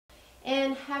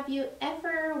And have you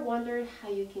ever wondered how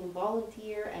you can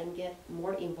volunteer and get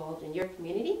more involved in your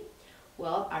community?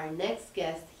 Well, our next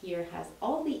guest here has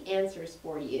all the answers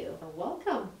for you.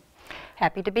 Welcome.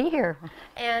 Happy to be here.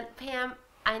 And Pam,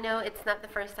 I know it's not the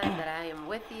first time that I am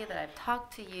with you, that I've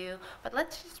talked to you, but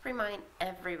let's just remind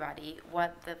everybody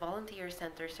what the Volunteer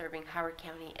Center Serving Howard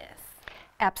County is.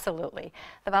 Absolutely.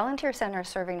 The Volunteer Center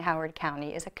Serving Howard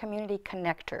County is a community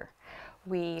connector.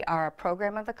 We are a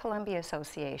program of the Columbia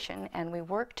Association, and we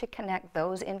work to connect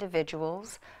those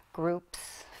individuals,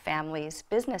 groups, families,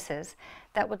 businesses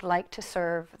that would like to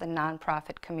serve the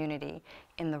nonprofit community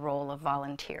in the role of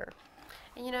volunteer.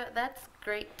 And you know, that's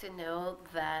great to know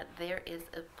that there is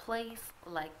a place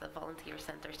like the Volunteer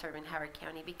Center Serving Howard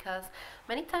County, because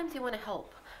many times you want to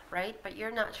help, right? But you're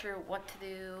not sure what to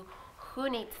do, who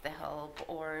needs the help,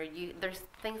 or there's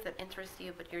things that interest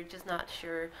you, but you're just not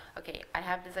sure, okay, I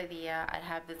have this idea, I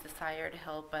have this desire to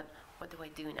help, but what do I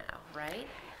do now, right?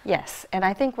 Yes, and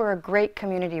I think we're a great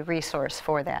community resource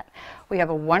for that. We have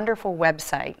a wonderful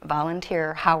website,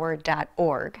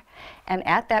 volunteerhoward.org, and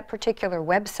at that particular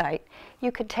website,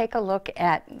 you could take a look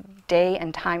at day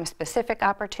and time specific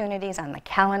opportunities on the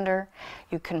calendar.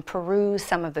 You can peruse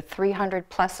some of the 300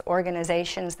 plus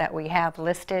organizations that we have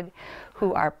listed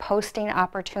who are posting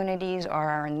opportunities or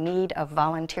are in need of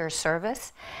volunteer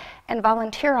service. And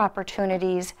volunteer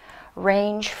opportunities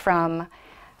range from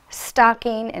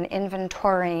stocking and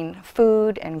inventorying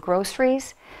food and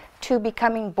groceries to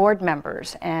becoming board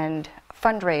members and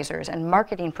fundraisers and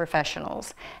marketing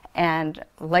professionals. And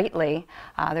lately,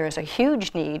 there is a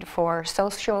huge need for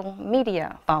social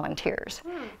media volunteers,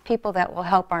 people that will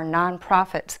help our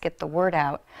nonprofits get the word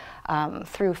out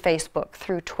through Facebook,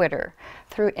 through Twitter,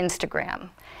 through Instagram.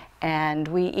 And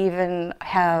we even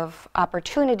have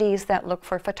opportunities that look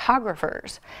for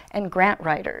photographers and grant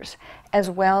writers, as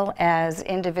well as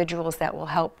individuals that will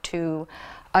help to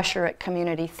usher at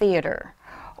community theater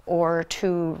or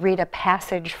to read a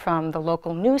passage from the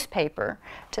local newspaper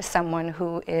to someone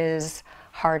who is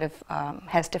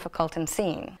has difficulty in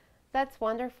seeing. That's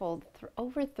wonderful.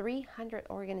 Over 300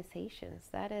 organizations.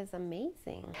 That is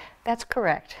amazing. That's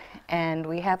correct. And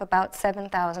we have about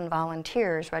 7,000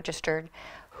 volunteers registered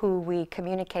who we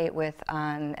communicate with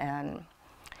on a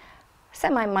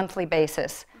semi-monthly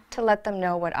basis to let them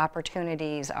know what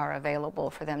opportunities are available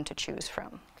for them to choose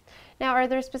from. Now, are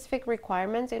there specific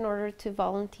requirements in order to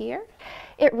volunteer?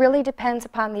 It really depends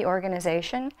upon the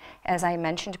organization. As I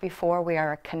mentioned before, we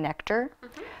are a connector.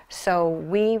 So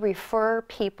we refer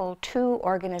people to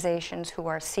organizations who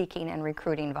are seeking and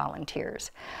recruiting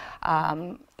volunteers.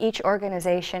 Each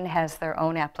organization has their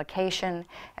own application,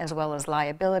 as well as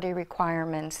liability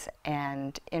requirements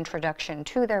and introduction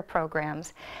to their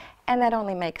programs. And that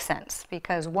only makes sense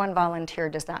because one volunteer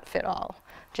does not fit all.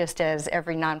 Just as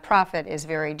every nonprofit is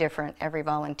very different, every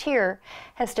volunteer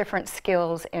has different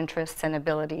skills, interests, and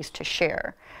abilities to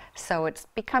share. So it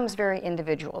becomes very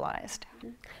individualized.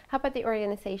 How about the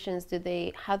organizations?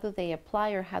 How do they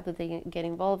apply, or how do they get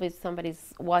involved? If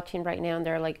somebody's watching right now and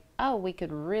they're like, oh, we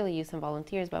could really use some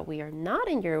volunteers, but we are not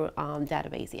in your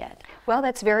database yet. Well,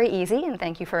 that's very easy, and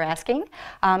thank you for asking.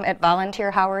 At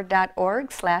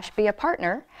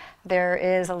volunteerhoward.org/be-a-partner, there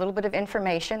is a little bit of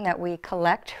information that we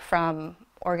collect from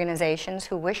organizations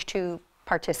who wish to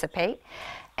participate,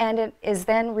 and it is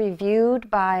then reviewed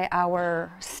by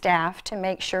our staff to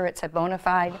make sure it's a bona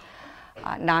fide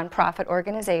nonprofit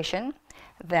organization,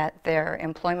 that their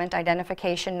employment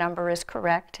identification number is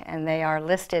correct, and they are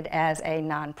listed as a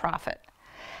nonprofit.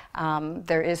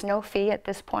 There is no fee at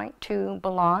this point to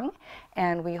belong,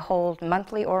 and we hold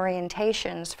monthly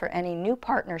orientations for any new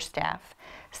partner staff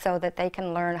so that they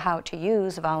can learn how to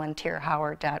use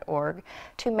volunteerhoward.org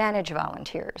to manage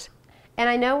volunteers. And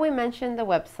I know we mentioned the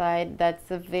website.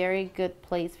 That's a very good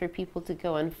place for people to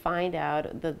go and find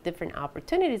out the different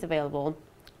opportunities available.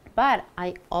 But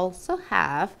I also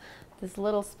have this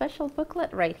little special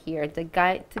booklet right here, the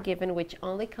Guide to Giving, which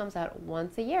only comes out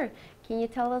once a year. Can you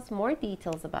tell us more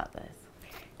details about this?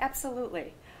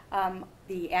 Absolutely.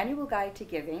 The annual Guide to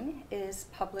Giving is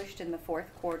published in the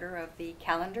fourth quarter of the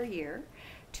calendar year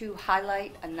to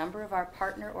highlight a number of our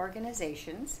partner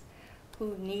organizations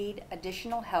who need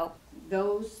additional help.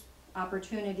 Those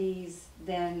opportunities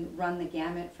then run the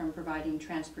gamut from providing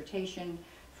transportation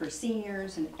for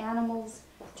seniors and animals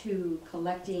to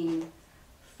collecting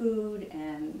food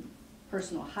and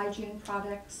personal hygiene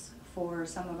products for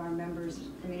some of our members,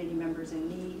 community members in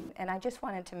need. And I just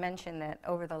wanted to mention that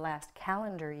over the last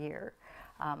calendar year,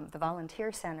 the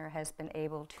Volunteer Center has been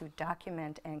able to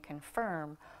document and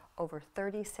confirm over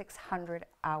 3,600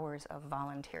 hours of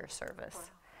volunteer service. Wow.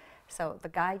 So the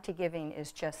Guide to Giving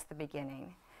is just the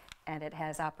beginning. and it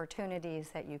has opportunities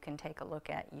that you can take a look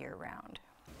at year-round.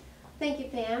 Thank you,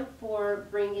 Pam, for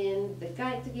bringing the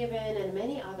Guide to Giving and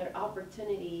many other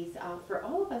opportunities for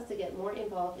all of us to get more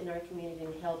involved in our community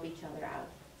and help each other out.